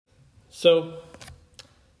So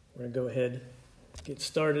we're going to go ahead and get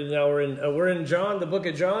started. Now we're in John, the book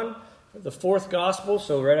of John, the fourth gospel,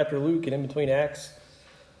 so right after Luke and in between Acts.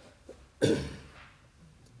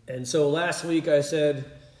 And so last week I said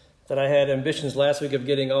that I had ambitions last week of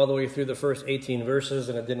getting all the way through the first 18 verses,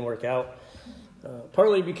 and it didn't work out.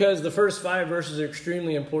 Partly because the first 5 verses are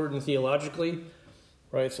extremely important theologically,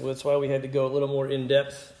 right? So that's why we had to go a little more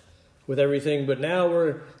in-depth with everything. But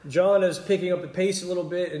now John is picking up the pace a little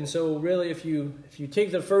bit, and so really if you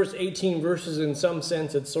take the first 18 verses in some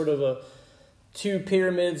sense, it's sort of a 2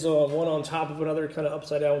 pyramids, one on top of another, kind of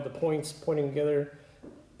upside down with the points pointing together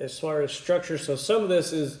as far as structure. So some of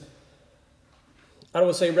this is, I don't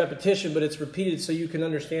want to say repetition, but it's repeated so you can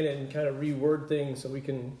understand it and kind of reword things so we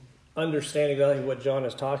can understand exactly what John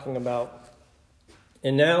is talking about.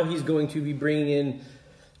 And now he's going to be bringing in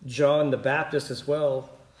John the Baptist as well,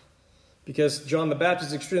 because John the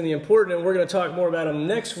Baptist is extremely important, and we're going to talk more about him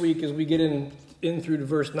next week as we get in through to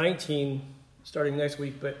verse 19, starting next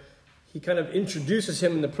week. But he kind of introduces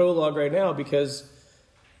him in the prologue right now because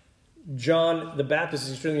John the Baptist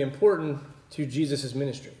is extremely important to Jesus'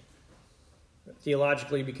 ministry.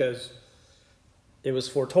 Theologically, because it was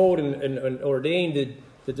foretold and ordained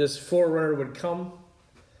that this forerunner would come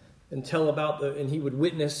and tell about and he would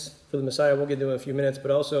witness for the Messiah. We'll get to him in a few minutes, but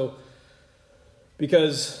also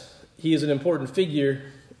because he is an important figure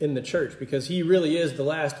in the church, because he really is the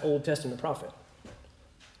last Old Testament prophet.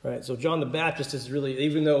 Right? So John the Baptist is really,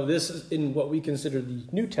 even though this is in what we consider the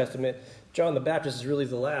New Testament, John the Baptist is really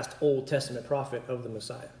the last Old Testament prophet of the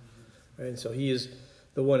Messiah. Right? And so he is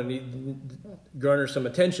the one that garners some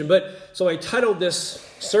attention. But so I titled this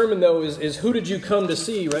sermon, though, is Who Did You Come to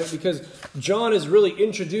See? Right? Because John is really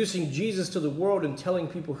introducing Jesus to the world and telling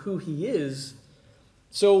people who he is.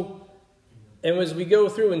 So, and as we go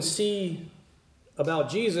through and see about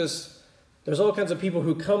Jesus, there's all kinds of people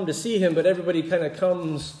who come to see him, but everybody kind of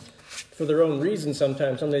comes for their own reasons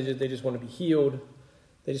sometimes. Sometimes they just want to be healed.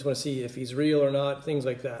 They just want to see if he's real or not, things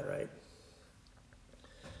like that, right?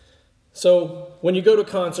 So when you go to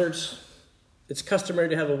concerts, it's customary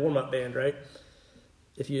to have a warm-up band, right?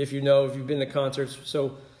 If you've been to concerts.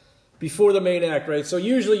 So before the main act, right? So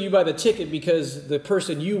usually you buy the ticket because the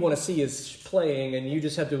person you want to see is playing, and you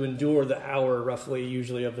just have to endure the hour roughly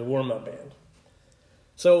usually of the warm-up band.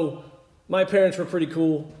 So my parents were pretty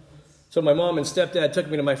cool. So my mom and stepdad took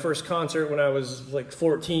me to my first concert when I was like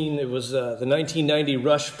 14. It was the 1990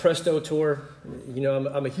 Rush Presto tour. You know,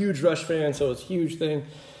 I'm a huge Rush fan, so it's a huge thing.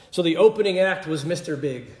 So the opening act was Mr.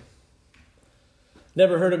 Big.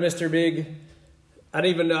 Never heard of Mr. Big. I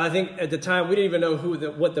didn't even know. I think at the time we didn't even know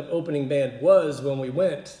what the opening band was when we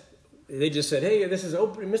went. They just said, "Hey, this is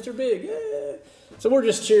opening Mr. Big." Yeah. So we're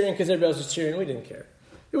just cheering because everybody else was cheering. We didn't care.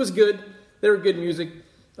 It was good. They were good music,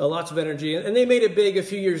 lots of energy, and they made it big a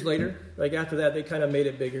few years later. Like after that, they kind of made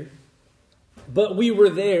it bigger. But we were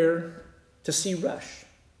there to see Rush.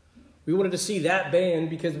 We wanted to see that band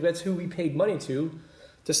because that's who we paid money to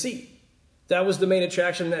see. That was the main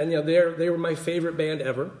attraction, and they were my favorite band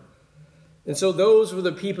ever. And so those were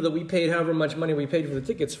the people that we paid however much money we paid for the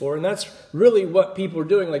tickets for, and that's really what people are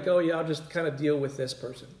doing. Like, oh yeah, I'll just kind of deal with this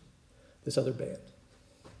person, this other band.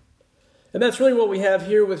 And that's really what we have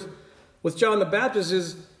here with John the Baptist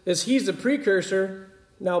is he's the precursor.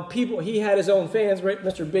 Now he had his own fans, right?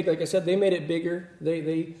 Mr. Big, like I said, they made it bigger.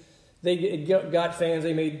 They got fans.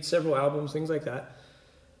 They made several albums, things like that.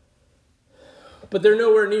 But they're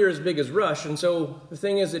nowhere near as big as Rush. And so the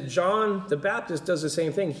thing is that John the Baptist does the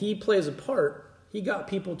same thing. He plays a part. He got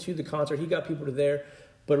people to the concert. He got people to there.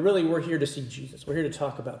 But really, we're here to see Jesus. We're here to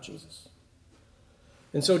talk about Jesus.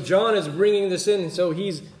 And so John is bringing this in. So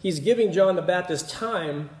he's giving John the Baptist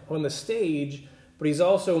time on the stage, but he's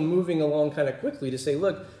also moving along kind of quickly to say,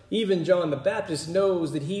 look, even John the Baptist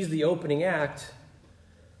knows that he's the opening act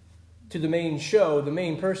to the main show, the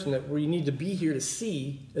main person that we need to be here to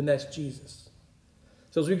see, and that's Jesus.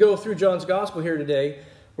 So as we go through John's gospel here today,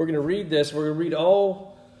 we're going to read this. We're going to read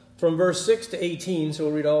all from verse 6 to 18. So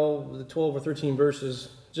we'll read all the 12 or 13 verses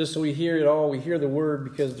just so we hear it all. We hear the word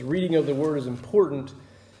because the reading of the word is important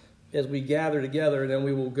as we gather together. And then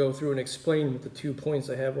we will go through and explain with the 2 points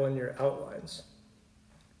I have on your outlines.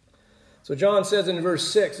 So John says in verse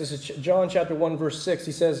 6, this is John chapter 1, verse 6.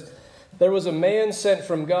 He says, "There was a man sent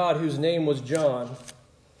from God whose name was John.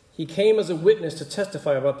 He came as a witness to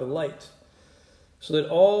testify about the light, so that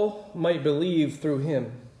all might believe through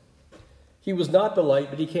him. He was not the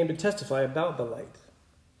light, but he came to testify about the light.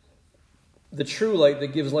 The true light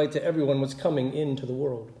that gives light to everyone was coming into the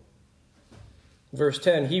world." Verse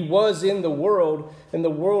 10, "He was in the world, and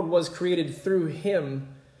the world was created through him,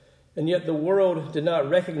 and yet the world did not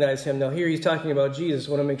recognize him. Now here he's talking about Jesus.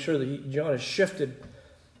 I want to make sure that John has shifted.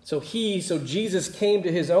 So Jesus came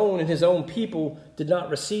to his own, and his own people did not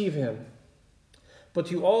receive him. But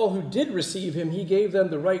to all who did receive him, he gave them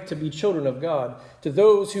the right to be children of God, to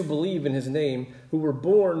those who believe in his name, who were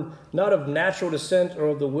born not of natural descent or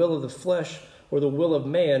of the will of the flesh or the will of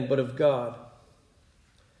man, but of God.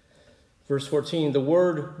 Verse 14, the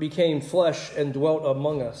Word became flesh and dwelt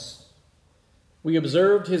among us. We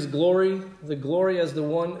observed his glory, the glory as the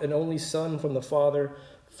one and only Son from the Father,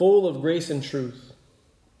 full of grace and truth.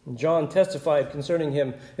 And John testified concerning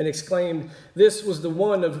him and exclaimed, "This was the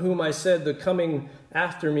one of whom I said, the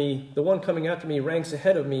one coming after me ranks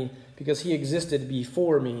ahead of me, because he existed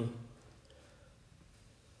before me."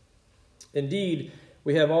 Indeed,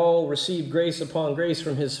 we have all received grace upon grace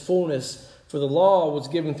from his fullness, for the law was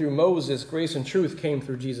given through Moses, grace and truth came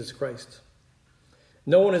through Jesus Christ.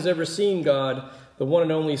 No one has ever seen God, the one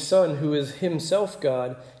and only Son, who is himself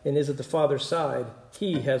God and is at the Father's side.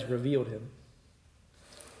 He has revealed him.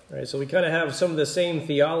 All right, so we kind of have some of the same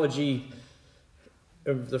theology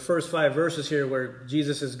of the first 5 verses here, where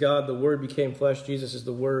Jesus is God, the Word became flesh, Jesus is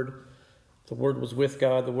the Word was with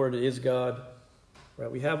God, the Word is God.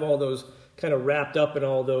 Right, we have all those kind of wrapped up in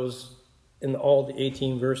all the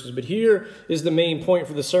 18 verses. But here is the main point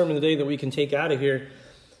for the sermon today that we can take out of here.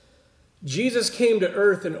 Jesus came to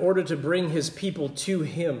earth in order to bring his people to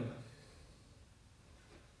him.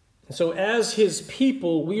 And so as his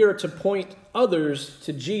people, we are to point others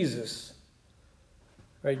to Jesus.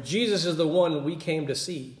 Right? Jesus is the one we came to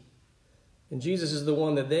see. And Jesus is the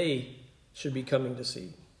one that they should be coming to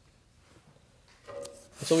see.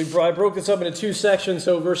 So I broke this up into 2 sections.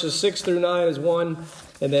 So verses 6 through 9 is one,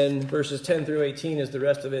 and then verses 10 through 18 is the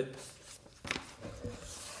rest of it.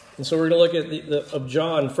 And so we're going to look at of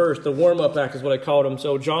John first. The warm-up act is what I called him.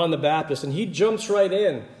 So John the Baptist, and he jumps right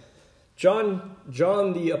in. John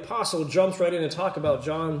the Apostle jumps right in and talk about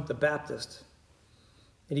John the Baptist.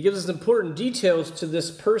 And he gives us important details to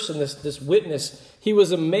this person, this witness. He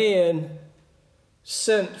was a man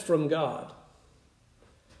sent from God.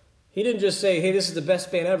 He didn't just say, "Hey, this is the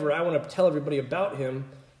best man ever. I want to tell everybody about him."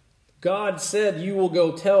 God said, "You will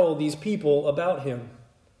go tell these people about him."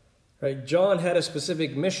 Right? John had a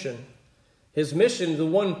specific mission. His mission, the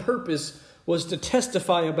one purpose, was to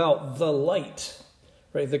testify about the light.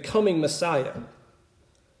 Right, the coming Messiah.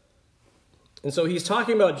 And so he's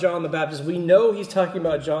talking about John the Baptist. We know he's talking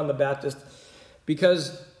about John the Baptist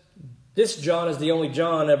because this John is the only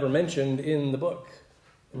John ever mentioned in the book.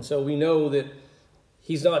 And so we know that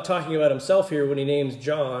he's not talking about himself here when he names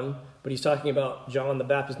John, but he's talking about John the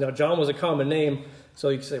Baptist. Now, John was a common name, so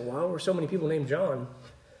you can say, "Wow, were so many people named John?"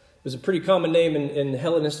 It was a pretty common name in the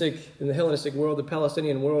Hellenistic world, the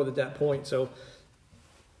Palestinian world at that point. So,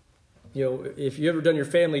 if you've ever done your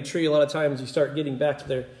family tree, a lot of times you start getting back to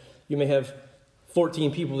there. You may have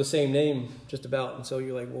 14 people the same name, just about, and so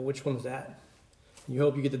you're like, "Well, which one's that?" And you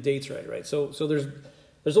hope you get the dates right? So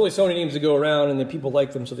there's only so many names to go around, and then people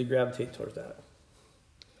like them, so they gravitate towards that.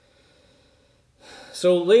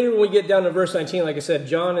 So later when we get down to verse 19, like I said,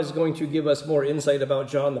 John is going to give us more insight about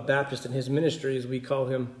John the Baptist and his ministry, as we call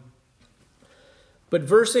him. But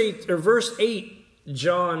verse 8,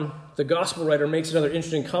 John, the gospel writer, makes another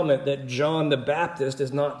interesting comment that John the Baptist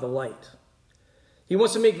is not the light. He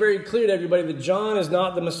wants to make very clear to everybody that John is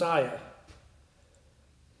not the Messiah.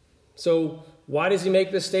 So why does he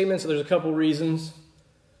make this statement? So there's a couple reasons.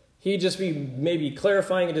 He'd just be maybe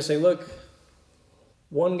clarifying it to say, look,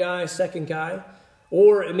 one guy, second guy.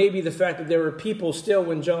 Or it may be the fact that there were people still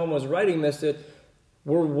when John was writing this that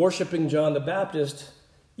were worshiping John the Baptist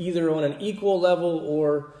either on an equal level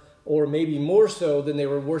or maybe more so than they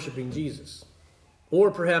were worshiping Jesus. Or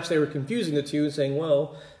perhaps they were confusing the two and saying,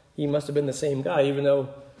 well, he must have been the same guy, even though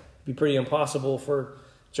it'd be pretty impossible for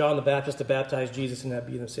John the Baptist to baptize Jesus and that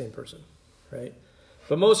be the same person, right?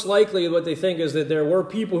 But most likely what they think is that there were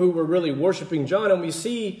people who were really worshiping John, and we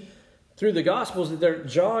see through the Gospels that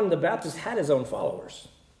John the Baptist had his own followers,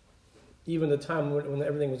 even the time when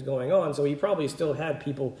everything was going on. So he probably still had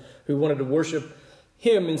people who wanted to worship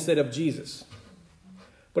him instead of Jesus.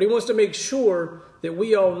 But he wants to make sure that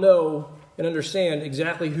we all know and understand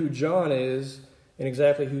exactly who John is and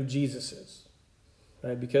exactly who Jesus is.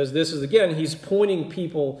 Right? Because this is, again, he's pointing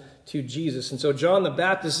people to Jesus. And so John the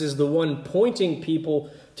Baptist is the one pointing people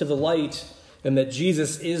to the light, and that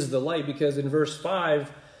Jesus is the light. Because in verse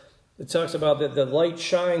 5, it talks about that the light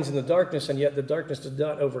shines in the darkness, and yet the darkness does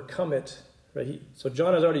not overcome it. Right? So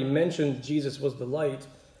John has already mentioned Jesus was the light.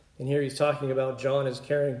 And here he's talking about John is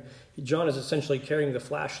essentially carrying the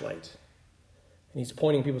flashlight. And he's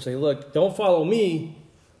pointing people to say, look, don't follow me,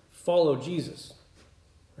 follow Jesus.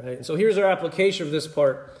 right? And so here's our application of this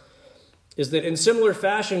part, is that in similar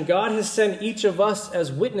fashion, God has sent each of us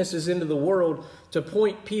as witnesses into the world to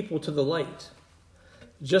point people to the light,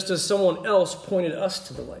 just as someone else pointed us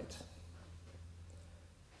to the light.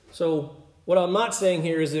 So what I'm not saying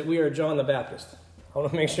here is that we are John the Baptist. I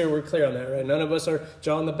want to make sure we're clear on that, right? None of us are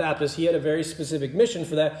John the Baptist. He had a very specific mission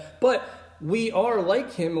for that, but we are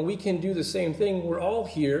like him, and we can do the same thing. We're all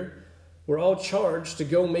here. We're all charged to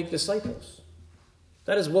go make disciples.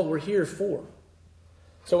 That is what we're here for.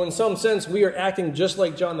 So in some sense, we are acting just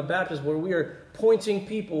like John the Baptist, where we are pointing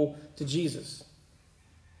people to Jesus.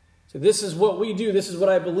 So this is what we do. This is what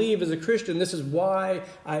I believe as a Christian. This is why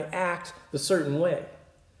I act the certain way.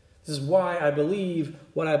 This is why I believe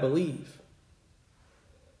what I believe.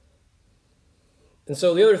 And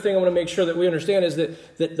so the other thing I want to make sure that we understand is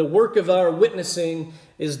that the work of our witnessing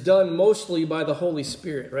is done mostly by the Holy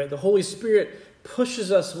Spirit, right? The Holy Spirit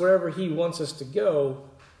pushes us wherever he wants us to go,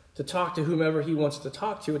 to talk to whomever he wants to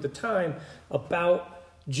talk to at the time about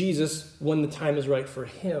Jesus when the time is right for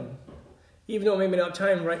him. Even though maybe not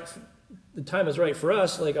the time is right for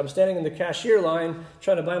us, like I'm standing in the cashier line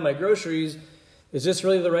trying to buy my groceries. Is this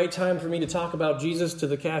really the right time for me to talk about Jesus to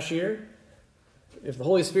the cashier? If the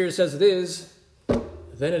Holy Spirit says it is,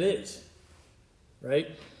 then it is, right?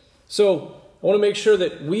 So I want to make sure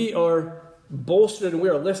that we are bolstered and we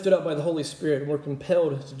are lifted up by the Holy Spirit, and we're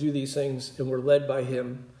compelled to do these things, and we're led by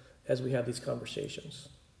him as we have these conversations.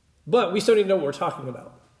 But we still need to know what we're talking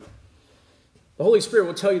about. The Holy Spirit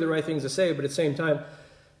will tell you the right things to say, but at the same time,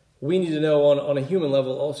 we need to know on a human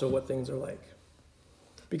level also what things are like.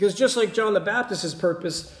 Because just like John the Baptist's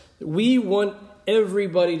purpose, we want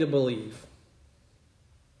everybody to believe.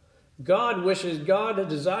 God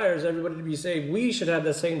desires everybody to be saved. We should have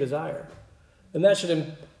the same desire. And that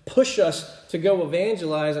should push us to go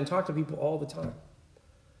evangelize and talk to people all the time.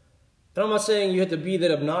 And I'm not saying you have to be that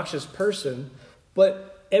obnoxious person,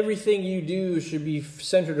 but everything you do should be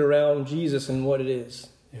centered around Jesus and what it is,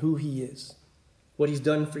 who he is, what he's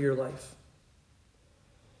done for your life.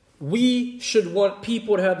 We should want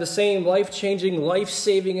people to have the same life-changing,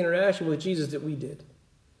 life-saving interaction with Jesus that we did.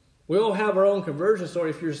 We all have our own conversion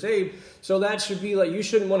story if you're saved. So that should be like, you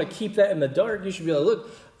shouldn't want to keep that in the dark. You should be like, look,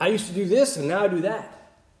 I used to do this and now I do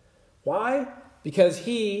that. Why? Because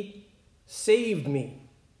he saved me.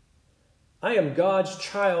 I am God's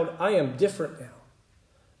child. I am different now.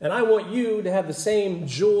 And I want you to have the same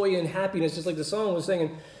joy and happiness, just like the song was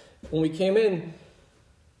singing when we came in.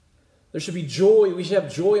 There should be joy. We should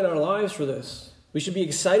have joy in our lives for this. We should be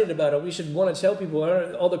excited about it. We should want to tell people,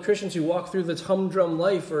 all the Christians who walk through this humdrum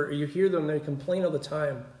life, or you hear them, they complain all the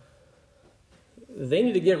time. They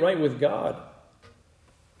need to get right with God.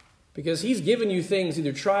 Because he's given you things,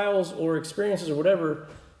 either trials or experiences or whatever,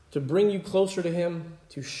 to bring you closer to him,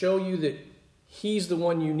 to show you that he's the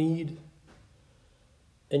one you need.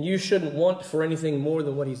 And you shouldn't want for anything more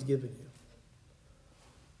than what he's given you.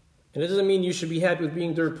 And it doesn't mean you should be happy with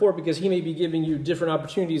being dirt poor, because he may be giving you different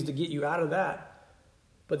opportunities to get you out of that.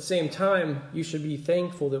 But at the same time, you should be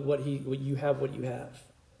thankful that what you have.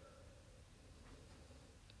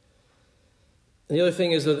 And the other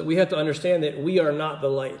thing is that we have to understand that we are not the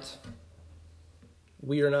light.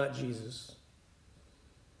 We are not Jesus.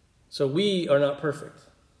 So we are not perfect.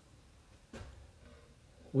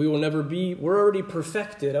 We will never be. We're already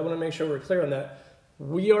perfected. I want to make sure we're clear on that.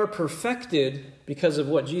 We are perfected because of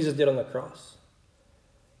what Jesus did on the cross.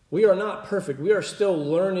 We are not perfect. We are still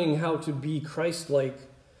learning how to be Christ-like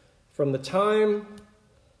from the time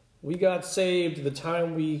we got saved to the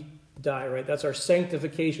time we die, right? That's our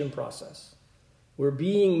sanctification process. We're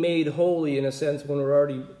being made holy in a sense when we're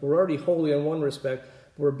already holy in one respect.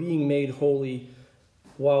 We're being made holy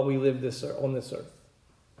while we live on this earth.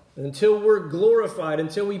 And until we're glorified,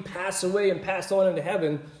 until we pass away and pass on into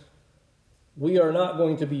heaven, we are not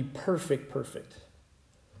going to be perfect.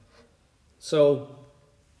 So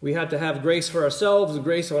we have to have grace for ourselves,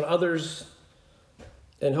 grace on others,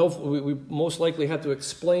 and hopefully we most likely have to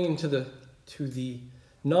explain to the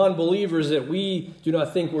non-believers that we do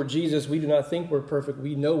not think we're Jesus. We do not think we're perfect.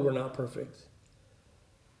 We know we're not perfect.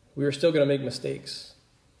 We are still going to make mistakes.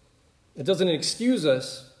 It doesn't excuse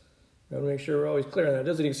us. I want to make sure we're always clear on that. It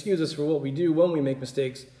doesn't excuse us for what we do when we make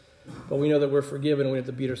mistakes, but we know that we're forgiven and we have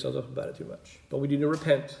to beat ourselves up about it too much. But we need to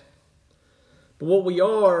repent. But what we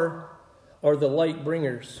are the light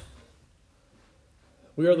bringers.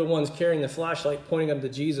 We are the ones carrying the flashlight, pointing them to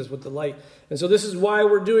Jesus with the light. And so this is why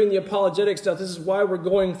we're doing the apologetic stuff. This is why we're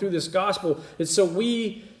going through this gospel. It's so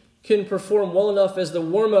we can perform well enough as the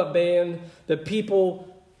warm-up band that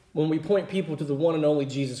when we point people to the one and only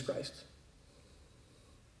Jesus Christ.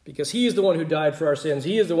 Because he is the one who died for our sins.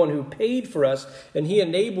 He is the one who paid for us, and he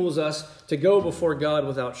enables us to go before God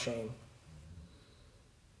without shame.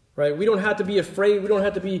 Right? We don't have to be afraid. We don't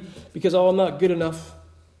have to be because, I'm not good enough.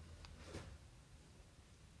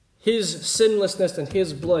 His sinlessness and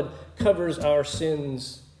his blood covers our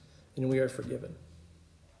sins, and we are forgiven.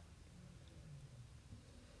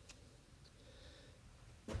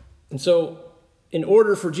 And so, in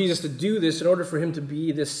order for Jesus to do this, in order for him to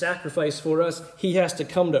be this sacrifice for us, he has to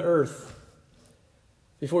come to earth.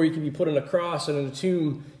 Before he can be put on a cross and in a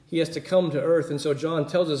tomb, he has to come to earth. And so John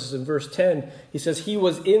tells us in verse 10, he says, he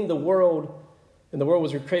was in the world, and the world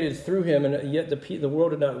was created through him, and yet the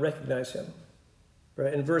world did not recognize him.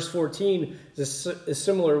 Right? And verse 14 is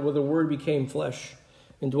similar, where the word became flesh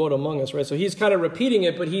and dwelt among us. Right? So he's kind of repeating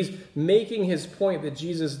it, but he's making his point that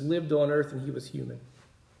Jesus lived on earth and he was human.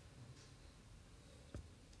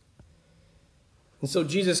 And so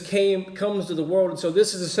Jesus comes to the world, and so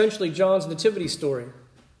this is essentially John's nativity story.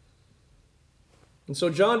 And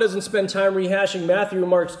so John doesn't spend time rehashing Matthew or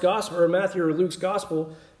Mark's gospel, or Matthew or Luke's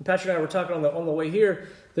gospel. And Patrick and I were talking on the way here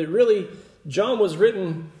that really John was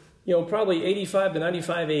written, probably 85 to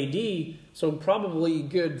 95 AD, so probably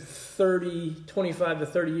good 25 to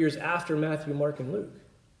 30 years after Matthew, Mark, and Luke.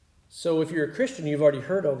 So if you're a Christian, you've already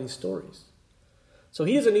heard all these stories. So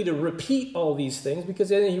he doesn't need to repeat all these things, because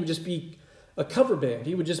then he would just be a cover band.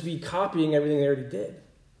 He would just be copying everything they already did.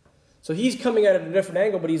 So he's coming at it at a different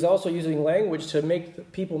angle, but he's also using language to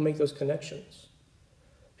make people make those connections.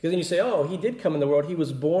 Because then you say, he did come in the world. He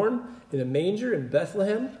was born in a manger in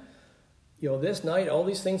Bethlehem. This night, all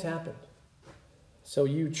these things happened. So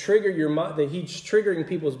you trigger your mind, that he's triggering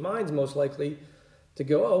people's minds most likely to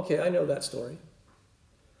go, okay, I know that story.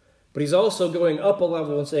 But he's also going up a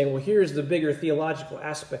level and saying, well, here's the bigger theological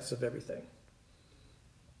aspects of everything.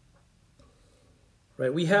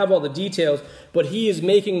 Right? We have all the details, but he is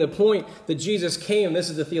making the point that Jesus came, this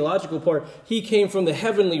is the theological part, he came from the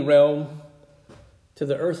heavenly realm to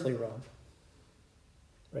the earthly realm.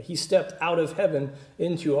 Right? He stepped out of heaven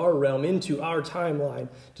into our realm, into our timeline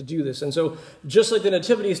to do this. And so just like the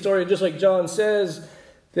nativity story, just like John says,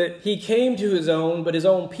 that he came to his own, but his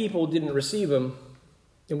own people didn't receive him.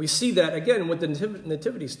 And we see that again with the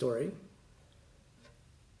nativity story.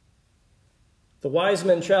 The wise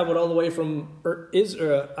men traveled all the way from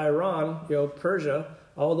Iran, Persia,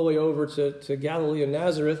 all the way over to Galilee and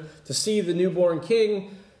Nazareth to see the newborn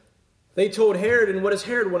king. They told Herod, and what does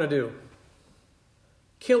Herod want to do?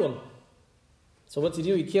 Kill him. So what's he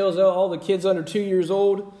do? He kills all the kids under 2 years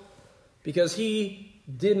old because he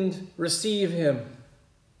didn't receive him.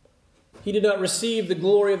 He did not receive the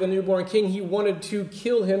glory of the newborn king. He wanted to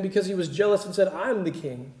kill him because he was jealous and said, I'm the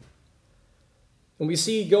king. And we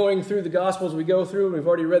see going through the Gospels we go through, and we've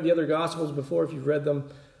already read the other Gospels before if you've read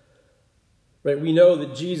them, right? We know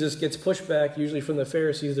that Jesus gets pushback usually from the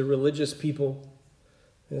Pharisees, the religious people,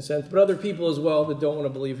 in a sense, but other people as well that don't want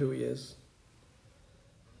to believe who he is.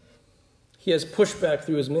 He has pushback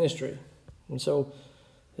through his ministry. And so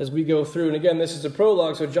as we go through, and again, this is a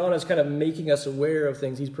prologue, so John is kind of making us aware of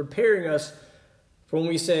things. He's preparing us for when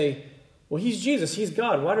we say, well, he's Jesus, he's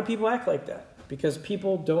God. Why do people act like that? Because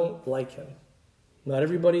people don't like him. Not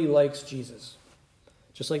everybody likes Jesus.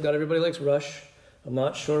 Just like not everybody likes Rush. I'm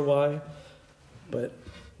not sure why, but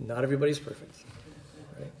not everybody's perfect.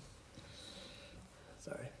 Right?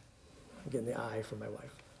 Sorry. I'm getting the eye from my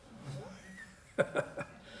wife.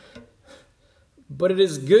 But it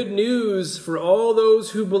is good news for all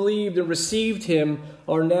those who believed and received him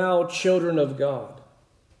are now children of God.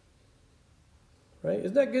 Right?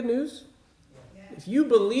 Isn't that good news? If you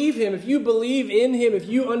believe him, if you believe in him, if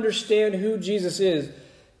you understand who Jesus is,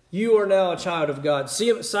 you are now a child of God.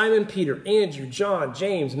 See Simon, Peter, Andrew, John,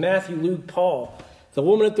 James, Matthew, Luke, Paul, the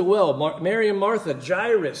woman at the well, Mary and Martha,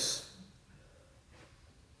 Jairus.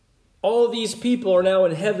 All of these people are now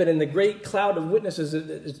in heaven in the great cloud of witnesses that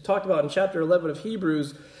is talked about in chapter 11 of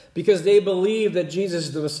Hebrews because they believe that Jesus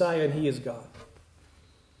is the Messiah and he is God.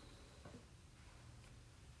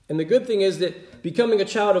 And the good thing is that becoming a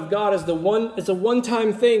child of God is it's a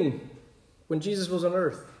one-time thing when Jesus was on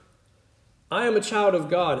earth. I am a child of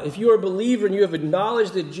God. If you are a believer and you have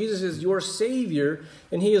acknowledged that Jesus is your Savior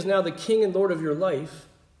and he is now the King and Lord of your life,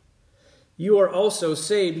 you are also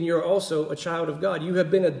saved and you are also a child of God. You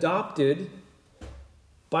have been adopted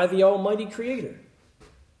by the Almighty Creator.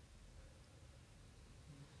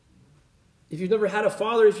 If you've never had a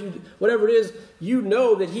father, whatever it is, you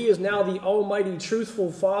know that he is now the almighty,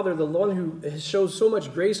 truthful Father, the one who shows so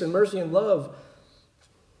much grace and mercy and love,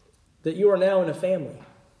 that you are now in a family.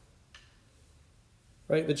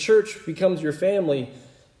 Right? The church becomes your family.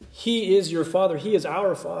 He is your Father. He is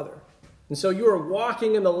our Father. And so you are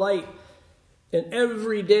walking in the light, and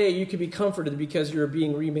every day you can be comforted because you are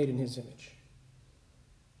being remade in his image.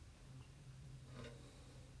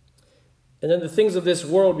 And then the things of this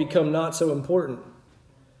world become not so important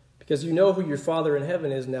because you know who your Father in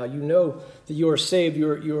heaven is now. You know that you are saved.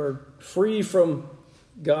 You are free from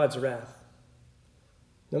God's wrath,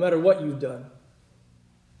 no matter what you've done.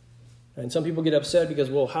 And some people get upset because,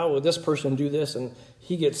 well, how would this person do this and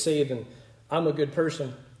he gets saved and I'm a good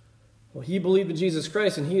person? Well, he believed in Jesus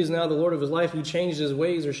Christ and he is now the Lord of his life. He changed his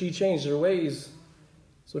ways, or she changed her ways.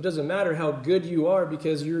 So it doesn't matter how good you are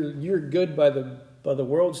because you're good by the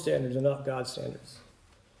world standards and not God's standards.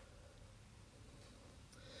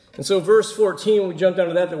 And so verse 14, we jumped down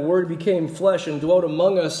to that, the Word became flesh and dwelt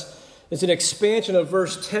among us. It's an expansion of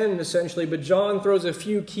verse 10, essentially, but John throws a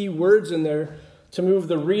few key words in there to move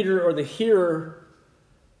the reader or the hearer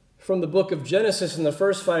from the book of Genesis in the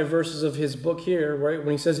first 5 verses of his book here, right?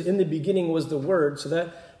 When he says, in the beginning was the Word, so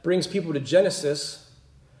that brings people to Genesis.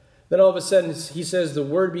 Then all of a sudden he says, the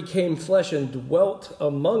Word became flesh and dwelt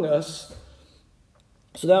among us.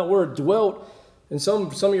 So that word dwelt, and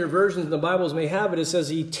some of your versions in the Bibles may have it, it says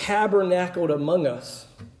he tabernacled among us.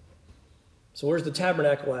 So where's the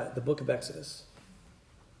tabernacle at? The book of Exodus.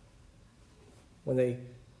 When the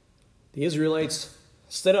Israelites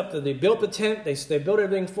set up, they built the tent, they built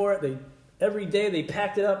everything for it, every day they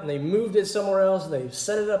packed it up and they moved it somewhere else and they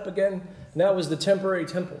set it up again, and that was the temporary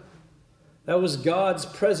temple. That was God's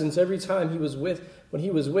presence every time when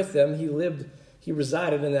he was with them, he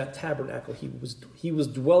resided in that tabernacle. He was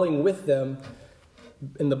dwelling with them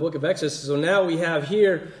in the book of Exodus. So now we have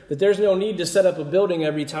here that there's no need to set up a building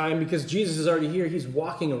every time because Jesus is already here. He's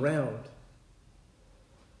walking around.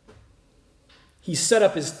 He set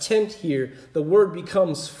up his tent here. The Word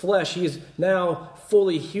becomes flesh. He is now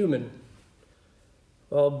fully human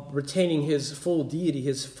while retaining his full deity,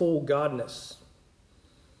 his full godness.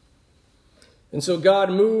 And so God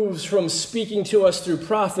moves from speaking to us through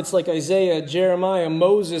prophets like Isaiah, Jeremiah,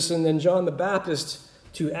 Moses, and then John the Baptist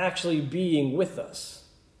to actually being with us.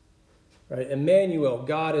 Right? Emmanuel,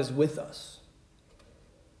 God is with us.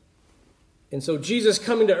 And so Jesus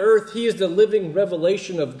coming to earth, he is the living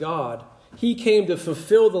revelation of God. He came to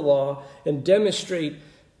fulfill the law and demonstrate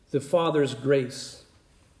the Father's grace.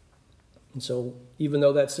 And so even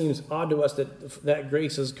though that seems odd to us that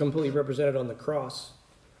grace is completely represented on the cross,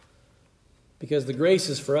 because the grace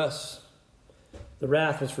is for us. The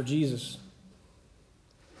wrath is for Jesus.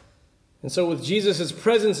 And so with Jesus'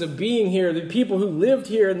 presence of being here, the people who lived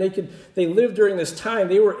here and they lived during this time,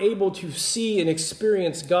 they were able to see and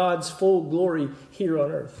experience God's full glory here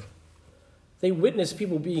on earth. They witnessed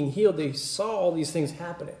people being healed. They saw all these things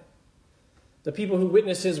happening. The people who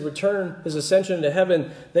witnessed his return, his ascension into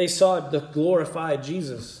heaven, they saw the glorified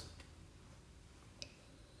Jesus.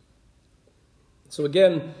 So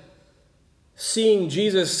again, seeing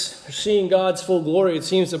Jesus, seeing God's full glory, it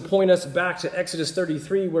seems to point us back to Exodus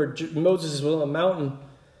 33 where Moses is on a mountain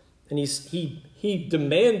and he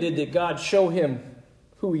demanded that God show him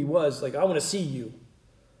who he was. Like, I want to see you.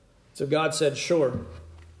 So God said, sure.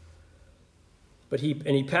 But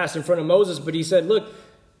he passed in front of Moses, but he said, look,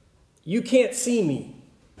 you can't see me.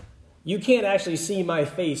 You can't actually see my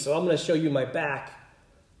face, so I'm going to show you my back.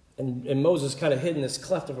 And Moses kind of hid in this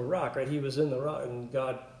cleft of a rock, right? He was in the rock, and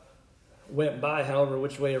God went by, however,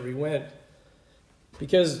 which way ever he went.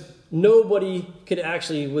 Because nobody could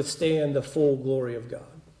actually withstand the full glory of God.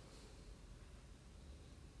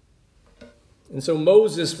 And so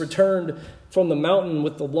Moses returned from the mountain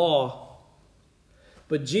with the law.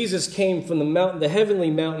 But Jesus came from the mountain, the heavenly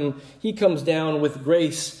mountain. He comes down with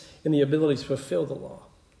grace and the ability to fulfill the law.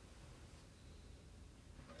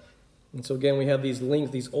 And so again, we have these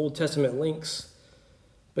links, these Old Testament links.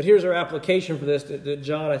 But here's our application for this that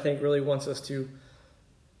John, I think, really wants us to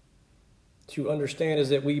understand, is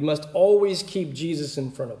that we must always keep Jesus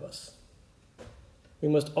in front of us. We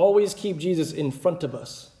must always keep Jesus in front of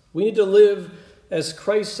us. We need to live as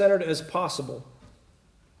Christ-centered as possible.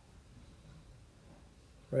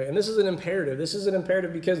 Right? And this is an imperative. This is an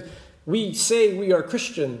imperative because we say we are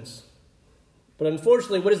Christians. But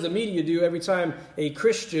unfortunately, what does the media do every time a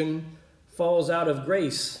Christian falls out of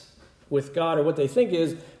grace with God, or what they think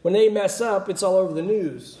is, when they mess up, it's all over the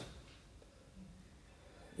news.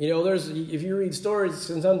 You know, if you read stories,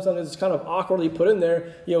 and sometimes it's kind of awkwardly put in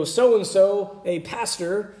there, you know, so-and-so, a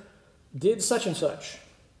pastor, did such and such.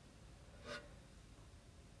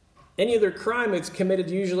 Any other crime it's committed,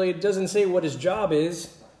 usually it doesn't say what his job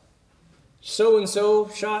is. So-and-so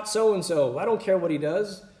shot so-and-so. I don't care what he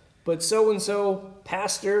does, but so-and-so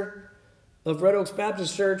pastor of Red Oaks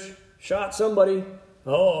Baptist Church shot somebody.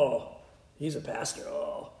 Oh, he's a pastor.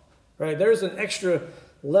 Oh, right? There's an extra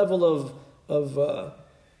level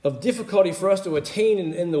of difficulty for us to attain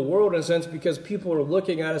in the world, in a sense, because people are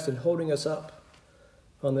looking at us and holding us up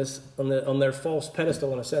on their false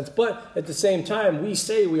pedestal, in a sense. But at the same time, we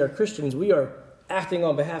say we are Christians. We are acting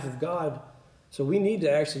on behalf of God. So we need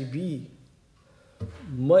to actually be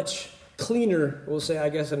much cleaner, we'll say, I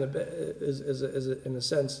guess, in a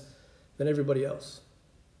sense, than everybody else.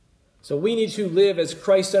 So we need to live as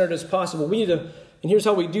Christ-centered as possible. We need to, and here's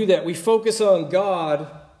how we do that. We focus on God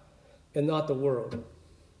and not the world.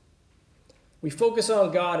 We focus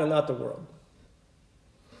on God and not the world.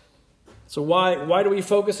 So why do we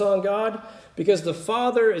focus on God? Because the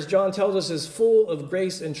Father, as John tells us, is full of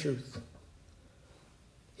grace and truth.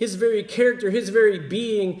 His very character, his very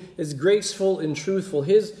being is graceful and truthful.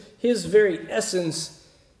 His very essence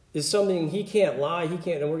is something he can't lie. He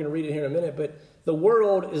can't, and we're going to read it here in a minute, but the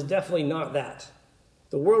world is definitely not that.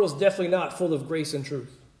 The world is definitely not full of grace and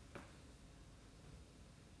truth.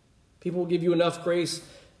 People will give you enough grace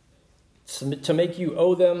to make you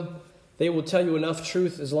owe them. They will tell you enough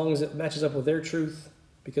truth as long as it matches up with their truth,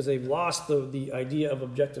 because they've lost the idea of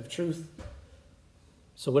objective truth.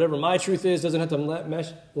 So whatever my truth is doesn't have to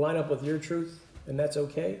line up with your truth, and that's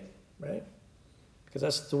okay, right? Because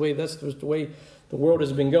that's the way the world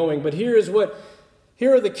has been going. But here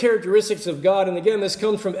are the characteristics of God. And again, this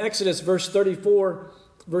comes from Exodus, verse 34,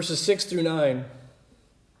 verses 6 through 9.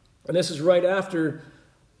 And this is right after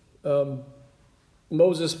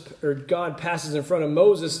Moses, or God passes in front of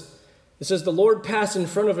Moses. It says, the Lord passed in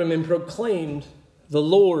front of him and proclaimed, the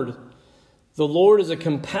Lord is a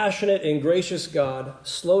compassionate and gracious God,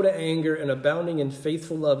 slow to anger and abounding in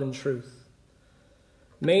faithful love and truth,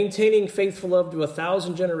 maintaining faithful love to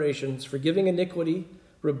 1,000 generations, forgiving iniquity,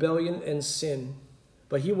 rebellion, and sin.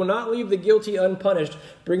 But he will not leave the guilty unpunished,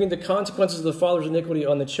 bringing the consequences of the father's iniquity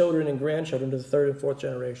on the children and grandchildren to the third and fourth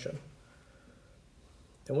generation.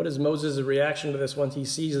 And what is Moses' reaction to this once he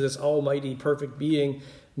sees this almighty, perfect being?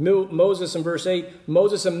 Moses, in verse 8,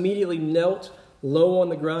 Moses immediately knelt low on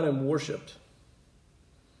the ground and worshipped.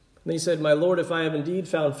 And he said, my Lord, if I have indeed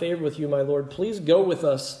found favor with you, my Lord, please go with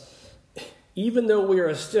us, even though we are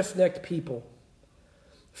a stiff-necked people.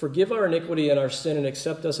 Forgive our iniquity and our sin and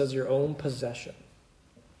accept us as your own possession.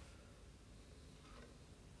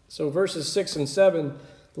 So verses 6 and 7,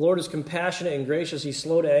 the Lord is compassionate and gracious. He's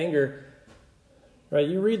slow to anger. Right?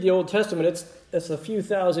 You read the Old Testament, it's a few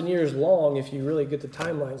thousand years long if you really get the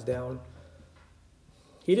timelines down.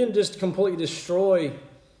 He didn't just completely destroy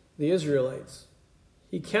the Israelites.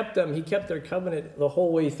 He kept them. He kept their covenant the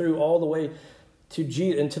whole way through, all the way to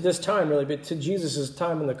Jesus, and to this time really, but to Jesus'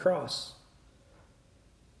 time on the cross.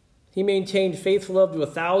 He maintained faithful love to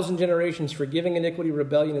 1,000 generations, forgiving iniquity,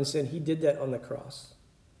 rebellion, and sin. He did that on the cross.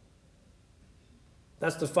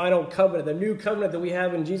 That's the final covenant. The new covenant that we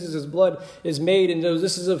have in Jesus' blood is made. And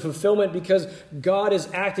this is a fulfillment because God is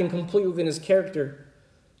acting completely within his character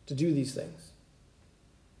to do these things.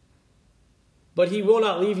 But he will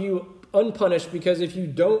not leave you unpunished, because if you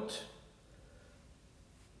don't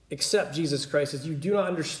accept Jesus Christ, if you do not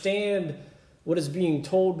understand what is being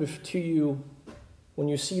told to you when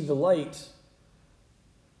you see the light,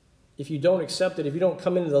 if you don't accept it, if you don't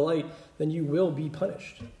come into the light, then you will be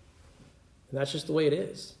punished. And that's just the way it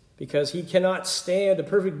is. Because he cannot stand, a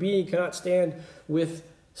perfect being cannot stand with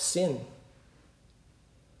sin.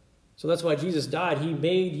 So that's why Jesus died. He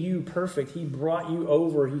made you perfect. He brought you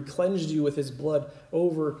over. He cleansed you with his blood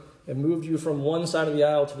over and moved you from one side of the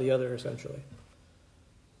aisle to the other, essentially.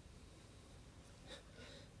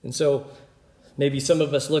 And so maybe some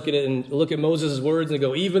of us look at it and look at Moses' words and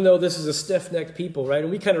go, even though this is a stiff-necked people, right?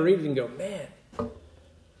 And we kind of read it and go, man,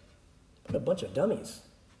 what a bunch of dummies.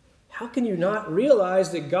 How can you not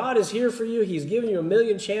realize that God is here for you? He's given you a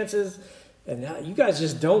million chances, and now you guys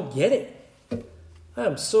just don't get it.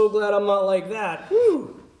 I'm so glad I'm not like that.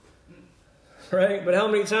 Woo! Right? But how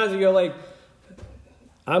many times do you go like,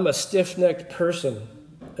 I'm a stiff-necked person.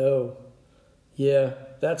 Oh, yeah,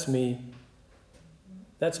 that's me.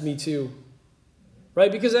 That's me too.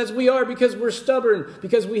 Right? Because as we are, because we're stubborn,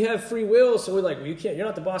 because we have free will, so we're like, well, you're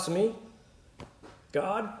not the boss of me.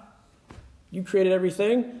 God, you created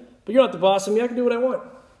everything, but you're not the boss of me. I can do what I want.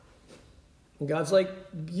 And God's like,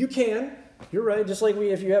 you can. You're right. Just like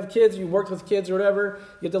if you have kids, you worked with kids or whatever,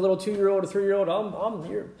 you get the little 2-year-old or 3-year-old,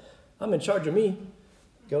 I'm in charge of me.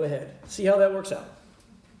 Go ahead. See how that works out.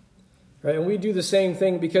 Right? And we do the same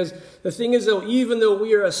thing, because the thing is, though, even though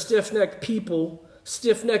we are a stiff-necked people,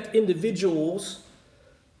 stiff-necked individuals,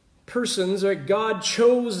 persons, right? God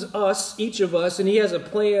chose us, each of us, and he has a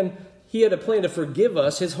plan. He had a plan to forgive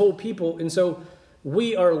us, his whole people. And so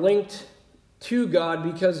we are linked to God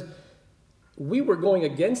because we were going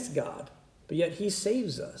against God, but yet he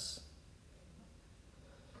saves us.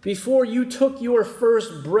 Before you took your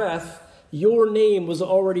first breath, your name was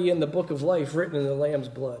already in the book of life, written in the Lamb's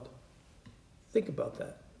blood. Think about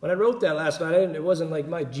that. When I wrote that last night, it wasn't like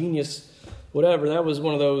my genius, whatever. That was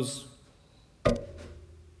one of those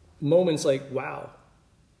moments like, wow.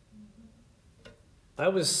 I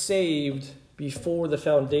was saved before the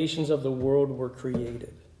foundations of the world were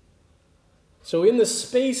created. So in the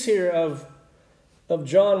space here of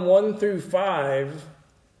John 1 through 5,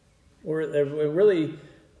 where really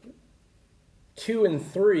 2 and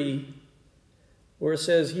 3, where he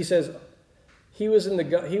says he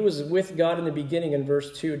was with God in the beginning in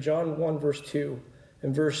verse 2, John 1 verse 2,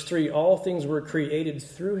 and verse 3, all things were created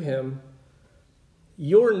through him.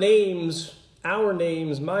 Your names, our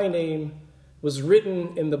names, my name was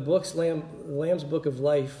written in the Lamb's book of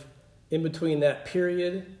life in between that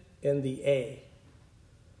period and the A.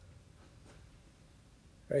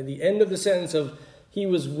 Right, the end of the sentence of he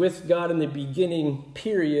was with God in the beginning,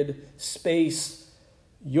 period, space,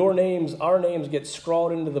 your names, our names get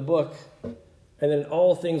scrawled into the book, and then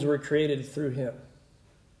all things were created through him.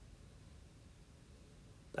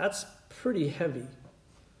 That's pretty heavy.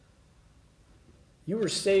 You were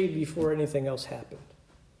saved before anything else happened.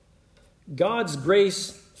 God's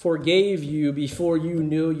grace forgave you before you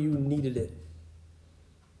knew you needed it.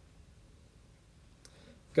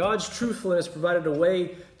 God's truthfulness provided a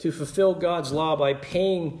way to fulfill God's law by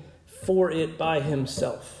paying for it by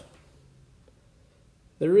himself.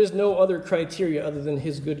 There is no other criteria other than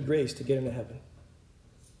his good grace to get into heaven.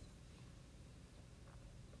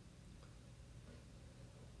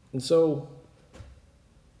 And so,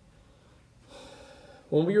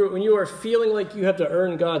 when you are feeling like you have to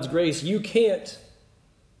earn God's grace, you can't,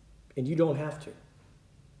 and you don't have to.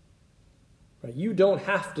 Right? You don't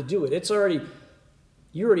have to do it.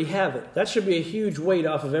 You already have it. That should be a huge weight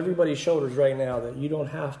off of everybody's shoulders right now, that you don't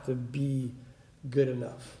have to be good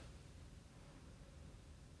enough.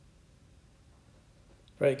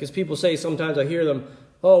 Right? Because people say, sometimes I hear them,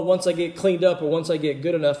 oh, once I get cleaned up or once I get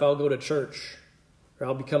good enough, I'll go to church or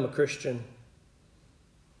I'll become a Christian.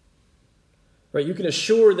 Right? You can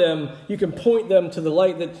assure them, you can point them to the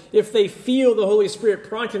light that if they feel the Holy Spirit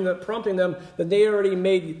prompting them, that they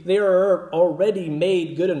are already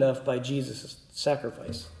made good enough by Jesus'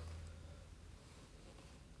 sacrifice.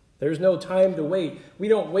 There's no time to wait. We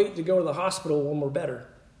don't wait to go to the hospital when we're better.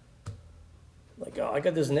 Like, oh, I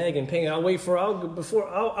got this nagging pain. I'll wait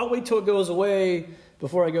till it goes away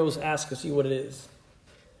before I go ask to see what it is.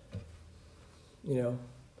 You know,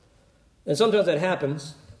 and sometimes that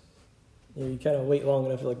happens. You kind of wait long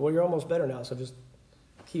enough, you're like, well, you're almost better now, so just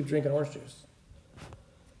keep drinking orange juice.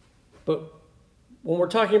 But when we're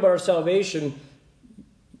talking about our salvation,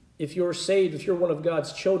 if you're saved, if you're one of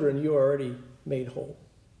God's children, you are already made whole.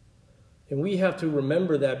 And we have to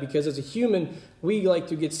remember that, because as a human, we like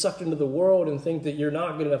to get sucked into the world and think that you're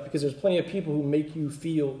not good enough, because there's plenty of people who make you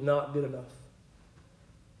feel not good enough.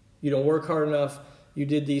 You don't work hard enough. You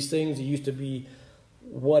did these things. You used to be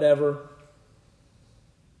whatever.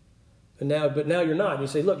 But now you're not. And you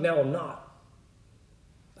say, look, now I'm not.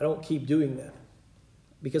 I don't keep doing that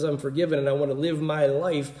because I'm forgiven and I want to live my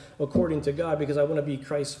life according to God because I want to be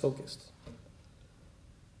Christ-focused.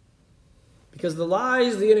 Because the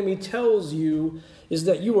lies the enemy tells you is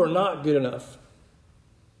that you are not good enough.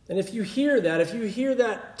 And if you hear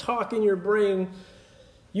that talk in your brain,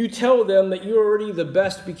 you tell them that you're already the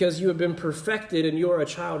best because you have been perfected and you're a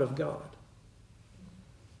child of God.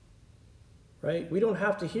 Right? We don't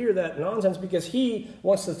have to hear that nonsense because he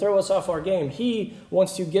wants to throw us off our game. He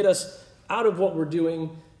wants to get us out of what we're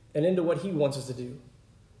doing and into what he wants us to do.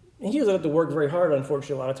 And he doesn't have to work very hard,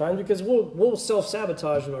 unfortunately, a lot of times, because we'll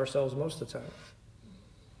self-sabotage ourselves most of the time.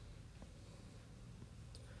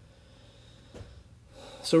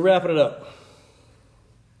 So wrapping it up.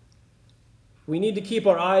 We need to keep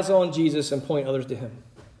our eyes on Jesus and point others to him.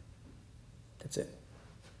 That's it.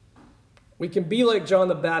 We can be like John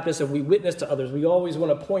the Baptist and we witness to others. We always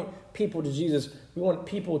want to point people to Jesus. We want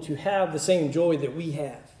people to have the same joy that we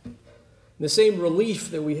have, the same relief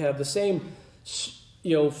that we have, the same,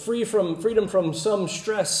 freedom from some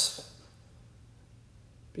stress.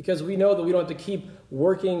 Because we know that we don't have to keep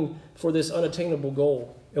working for this unattainable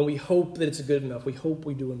goal. And we hope that it's good enough. We hope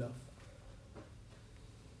we do enough.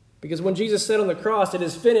 Because when Jesus said on the cross, it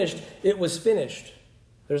is finished, it was finished.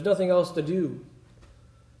 There's nothing else to do.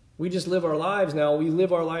 We just live our lives now. We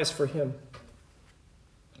live our lives for him.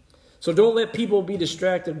 So don't let people be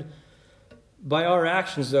distracted by our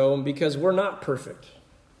actions, though, because we're not perfect.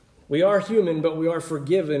 We are human, but we are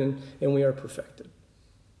forgiven and we are perfected.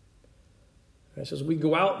 Right, so as we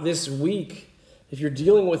go out this week, If you're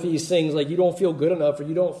dealing with these things, like you don't feel good enough, or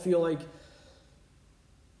you don't feel like,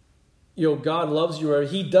 God loves you, or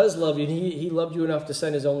he does love you, and he loved you enough to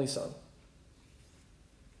send his only son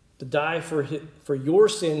to die for your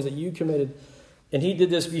sins that you committed. And he did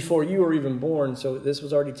this before you were even born, so this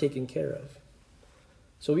was already taken care of.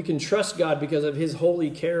 So we can trust God because of his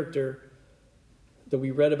holy character that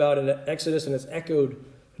we read about in Exodus, and it's echoed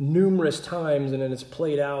numerous times, and then it's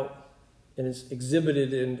played out and it's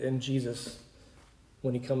exhibited in Jesus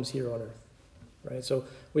when he comes here on earth. Right? So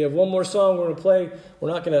we have one more song we're going to play. We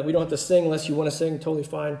don't have to sing unless you want to sing, totally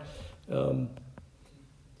fine.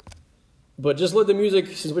 But just let the music,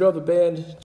 since we don't have the band,